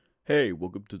Hey,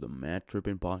 welcome to the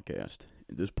Trippin podcast.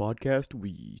 In this podcast,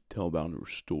 we tell about our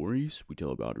stories, we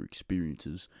tell about our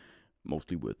experiences,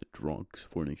 mostly with drunks,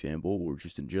 for an example, or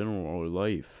just in general our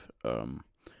life.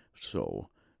 So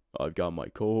I've got my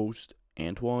co-host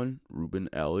Antoine, Ruben,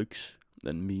 Alex,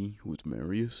 then me, who's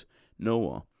Marius,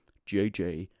 Noah,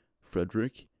 JJ,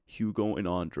 Frederick, Hugo, and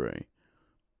Andre.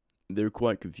 They're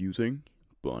quite confusing,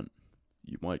 but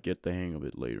you might get the hang of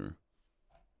it later.